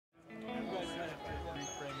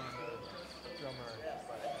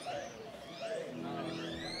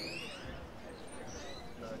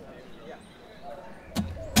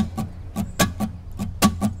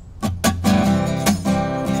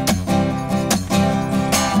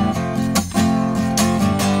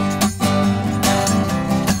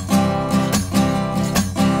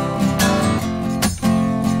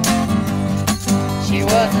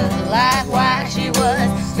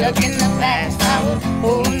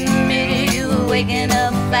waking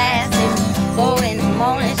up fast and 4 in the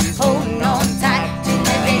morning, holding on tight to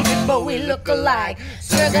that baby boy look alike.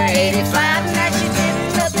 Circa 85, now she's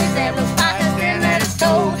living up his amplifier, staring at his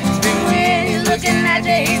toes. When he's looking at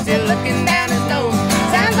you, he's still looking down his nose.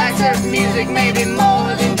 Sounds like surf music, maybe more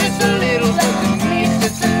than just a little. But to me, it's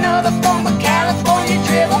just another form of California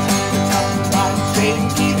dribble. We're talking about it straight and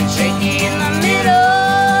keep it shaky in the middle.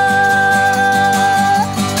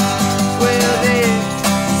 Well, there's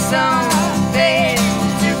something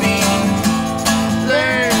to be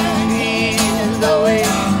learned here, though it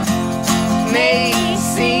may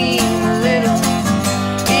seem a little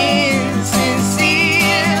insincere,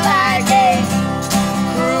 like a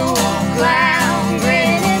cruel clown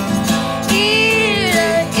grinning ear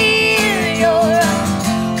to ear. You're a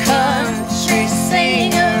country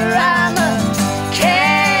singer, I'm a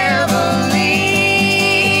Cavalier.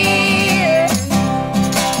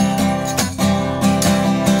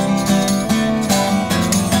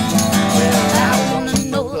 Well, I wanna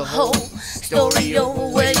know the whole story over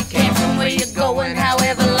where you came from, where you're going,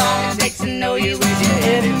 however long it takes to know you with your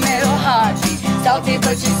heavy metal heartbeat. Salty,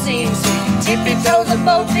 but you seem so